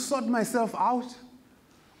going to sort myself out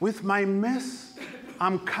with my mess.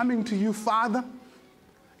 I'm coming to you, Father.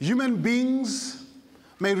 Human beings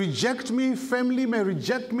may reject me, family may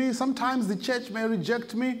reject me, sometimes the church may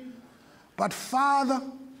reject me. But Father,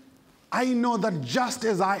 I know that just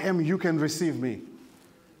as I am, you can receive me.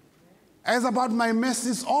 As about my mess,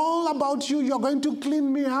 it's all about you. You're going to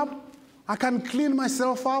clean me up. I can clean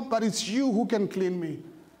myself up, but it's you who can clean me.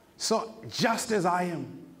 So just as I am.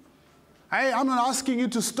 I'm not asking you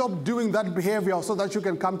to stop doing that behavior so that you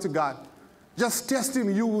can come to God. Just test him.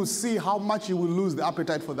 You will see how much you will lose the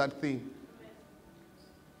appetite for that thing.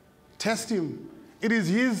 Test him. It is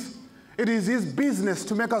his business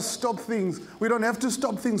to make us stop things. We don't have to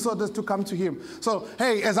stop things so as to come to him. So,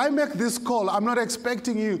 hey, as I make this call, I'm not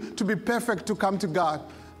expecting you to be perfect to come to God,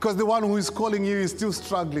 because the one who is calling you is still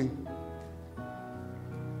struggling.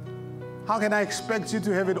 How can I expect you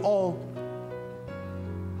to have it all?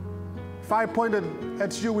 If I pointed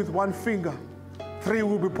at you with one finger, 3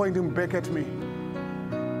 will be pointing back at me.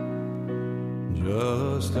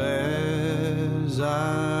 Just as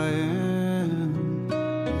I am,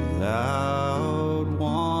 without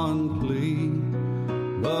one plea,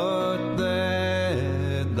 but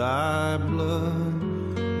that thy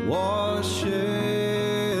blood was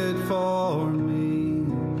shed for me,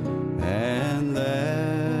 and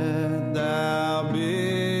that thou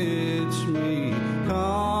bidst me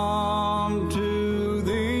come to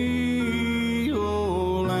thee,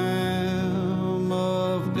 O Lamb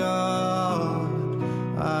of God,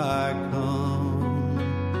 I come,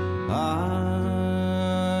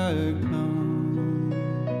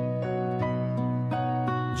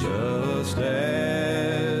 just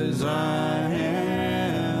as I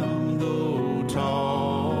am, though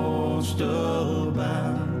tossed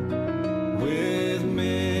about with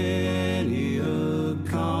many a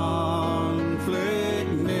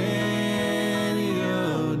conflict, many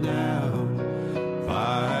a doubt,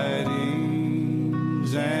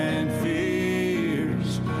 fightings and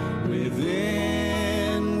fears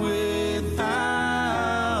within,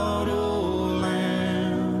 without, O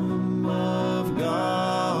Lamb of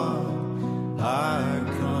God,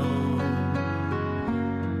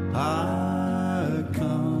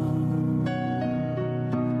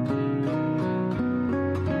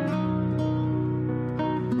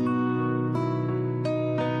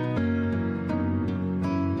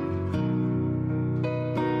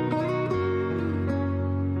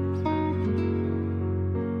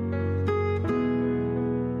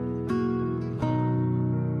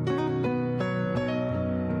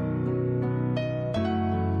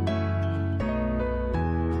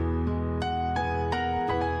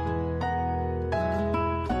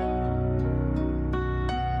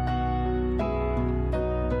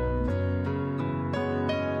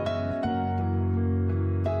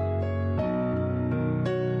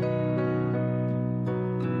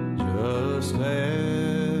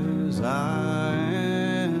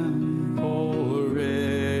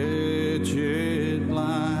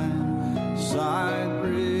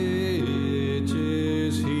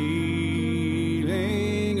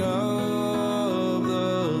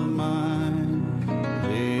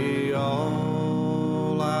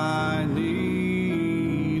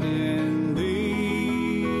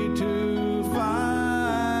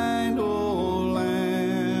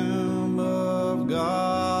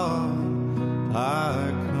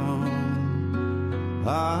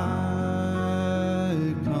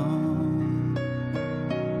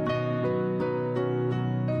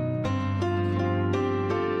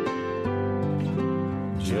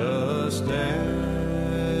 just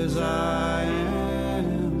as I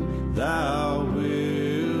am, thou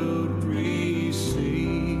wilt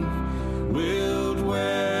receive, wilt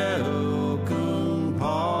welcome,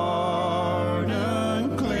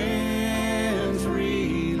 pardon, cleanse,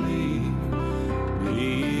 relieve,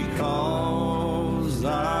 because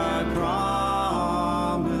thy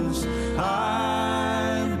promise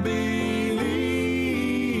I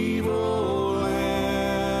believe, O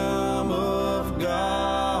Lamb of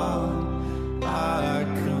God, I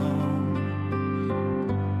come,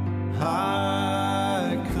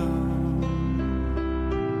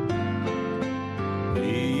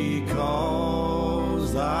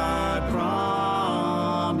 because thy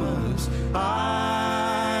promise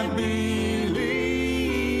I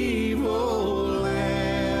believe, O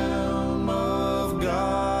Lamb of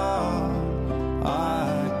God,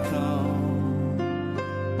 I come,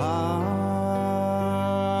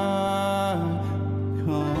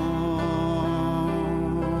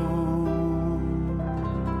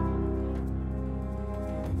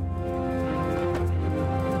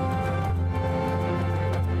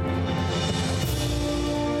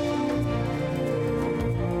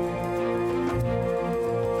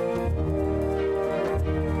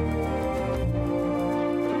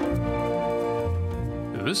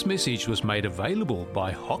 This message was made available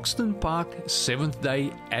by Hoxton Park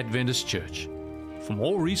Seventh-day Adventist Church. For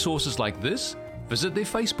more resources like this, visit their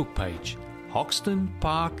Facebook page, Hoxton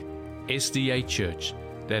Park SDA Church.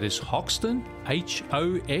 That is Hoxton,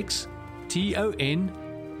 Hoxton,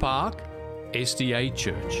 Park SDA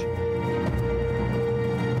Church.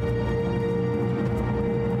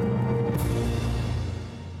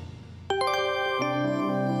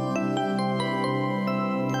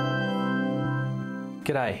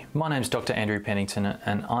 G'day, my name's Dr. Andrew Pennington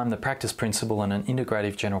and I'm the practice principal and an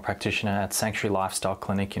integrative general practitioner at Sanctuary Lifestyle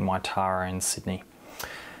Clinic in Waitara in Sydney.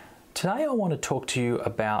 Today I want to talk to you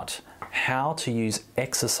about how to use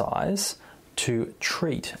exercise to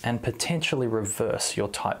treat and potentially reverse your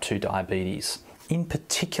type 2 diabetes. In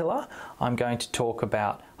particular, I'm going to talk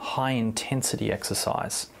about high intensity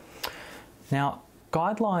exercise. Now,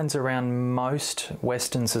 guidelines around most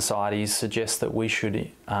Western societies suggest that we should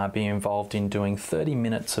be involved in doing 30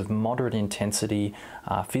 minutes of moderate intensity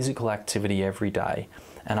physical activity every day,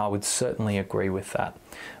 and I would certainly agree with that.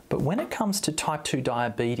 But when it comes to type 2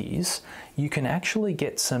 diabetes, you can actually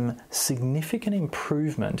get some significant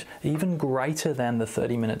improvement, even greater than the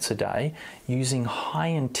 30 minutes a day, using high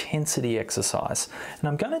intensity exercise. And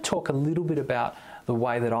I'm going to talk a little bit about the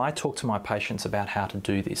way that I talk to my patients about how to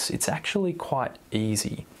do this. It's actually quite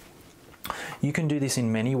easy. You can do this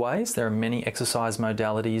in many ways. There are many exercise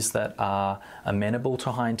modalities that are amenable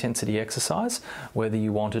to high intensity exercise, whether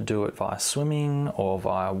you want to do it via swimming or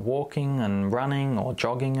via walking and running or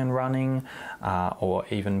jogging and running or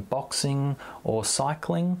even boxing or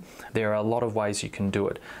cycling. There are a lot of ways you can do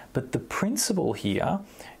it. But the principle here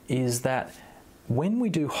is that when we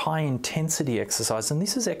do high intensity exercise, and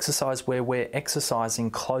this is exercise where we're exercising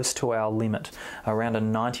close to our limit, around a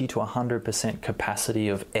 90 to 100% capacity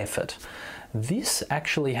of effort, this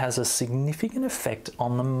actually has a significant effect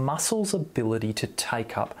on the muscle's ability to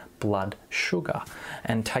take up blood sugar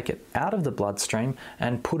and take it out of the bloodstream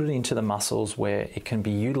and put it into the muscles where it can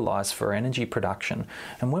be utilized for energy production.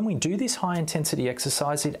 And when we do this high intensity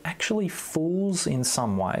exercise, it actually fools in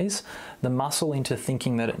some ways the muscle into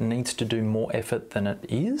thinking that it needs to do more effort than it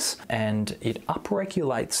is, and it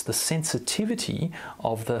upregulates the sensitivity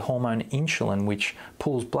of the hormone insulin, which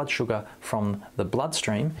pulls blood sugar from the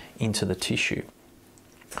bloodstream into the tissue.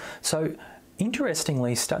 So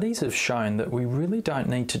interestingly, studies have shown that we really don't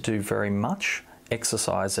need to do very much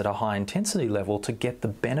exercise at a high intensity level to get the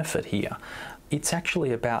benefit here. It's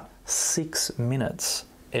actually about 6 minutes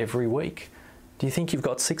every week. Do you think you've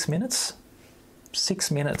got 6 minutes?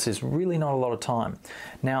 6 minutes is really not a lot of time.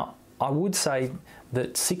 Now, I would say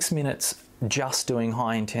that 6 minutes just doing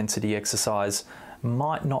high intensity exercise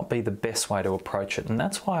might not be the best way to approach it, and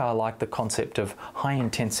that's why I like the concept of high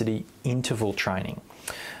intensity interval training.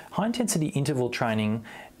 High intensity interval training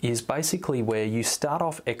is basically where you start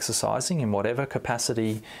off exercising in whatever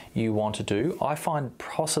capacity you want to do. I find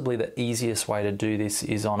possibly the easiest way to do this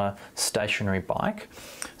is on a stationary bike.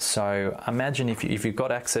 So imagine if you've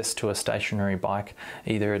got access to a stationary bike,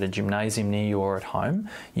 either at a gymnasium near you or at home,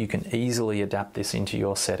 you can easily adapt this into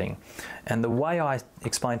your setting. And the way I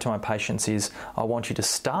explain to my patients is I want you to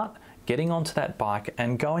start getting onto that bike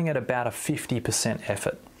and going at about a 50%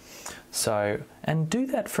 effort. And do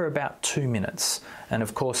that for about 2 minutes. And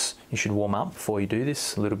of course, you should warm up before you do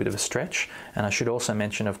this, a little bit of a stretch. And I should also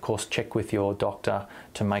mention, of course, check with your doctor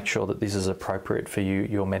to make sure that this is appropriate for you,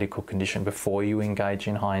 your medical condition, before you engage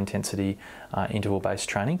in high intensity interval-based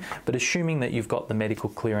training. But assuming that you've got the medical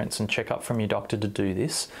clearance and check-up from your doctor to do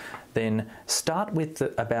this, then start with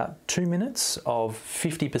about 2 minutes of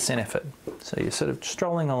 50% effort. So you're sort of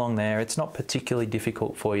strolling along there. It's not particularly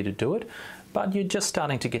difficult for you to do it, but you're just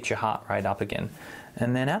starting to get your heart rate up again.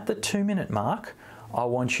 And then at the 2 minute mark, I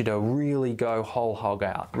want you to really go whole hog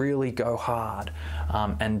out, really go hard,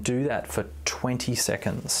 and do that for 20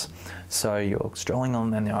 seconds. So you're strolling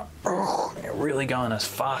on and you're really going as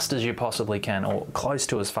fast as you possibly can, or close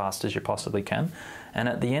to as fast as you possibly can. And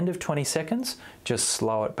at the end of 20 seconds, just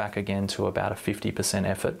slow it back again to about a 50%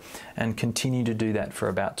 effort and continue to do that for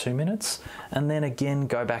about 2 minutes. And then again,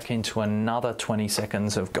 go back into another 20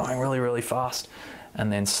 seconds of going really, really fast,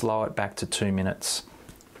 and then slow it back to 2 minutes.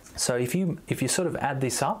 So if you sort of add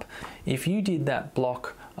this up, if you did that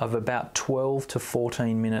block of about 12 to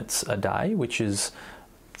 14 minutes a day, which is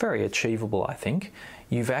very achievable, I think,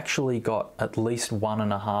 you've actually got at least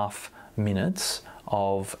 1.5 minutes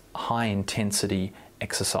of high intensity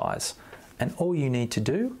exercise. And all you need to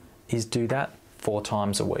do is do that 4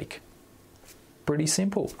 times a week. Pretty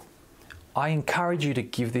simple. I encourage you to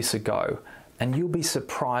give this a go, and you'll be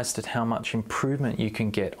surprised at how much improvement you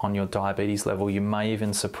can get on your diabetes level. You may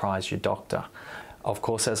even surprise your doctor. Of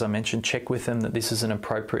course, as I mentioned, check with them that this isn't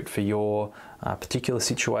appropriate for your particular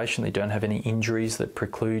situation. They don't have any injuries that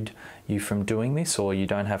preclude you from doing this, or you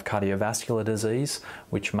don't have cardiovascular disease,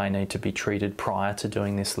 which may need to be treated prior to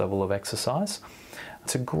doing this level of exercise.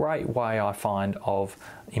 It's a great way, I find, of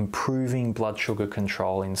improving blood sugar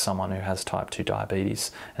control in someone who has type 2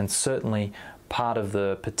 diabetes, and certainly part of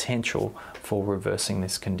the potential for reversing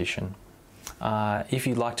this condition. If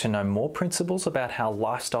you'd like to know more principles about how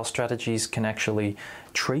lifestyle strategies can actually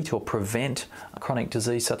treat or prevent chronic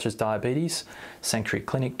disease such as diabetes,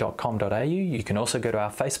 sanctuaryclinic.com.au. You can also go to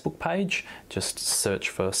our Facebook page. Just search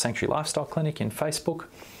for Sanctuary Lifestyle Clinic in Facebook.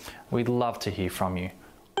 We'd love to hear from you.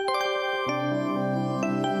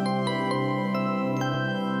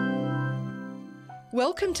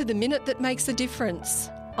 Welcome to the Minute That Makes a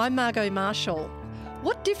Difference. I'm Margot Marshall.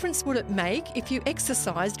 What difference would it make if you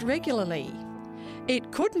exercised regularly?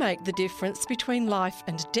 It could make the difference between life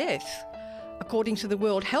and death. According to the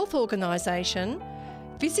World Health Organization,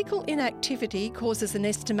 physical inactivity causes an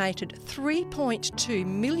estimated 3.2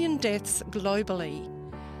 million deaths globally,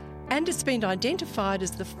 and it's been identified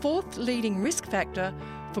as the 4th leading risk factor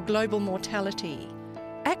for global mortality.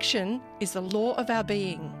 Action is the law of our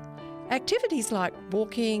being. Activities like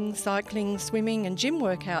walking, cycling, swimming and gym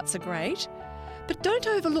workouts are great, but don't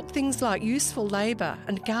overlook things like useful labour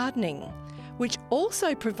and gardening, which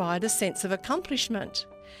also provide a sense of accomplishment.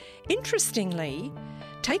 Interestingly,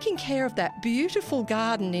 taking care of that beautiful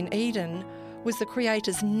garden in Eden was the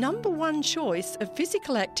Creator's #1 choice of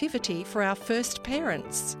physical activity for our first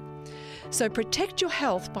parents. So protect your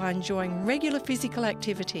health by enjoying regular physical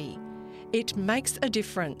activity. It makes a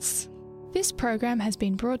difference. This program has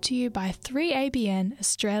been brought to you by 3ABN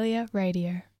Australia Radio.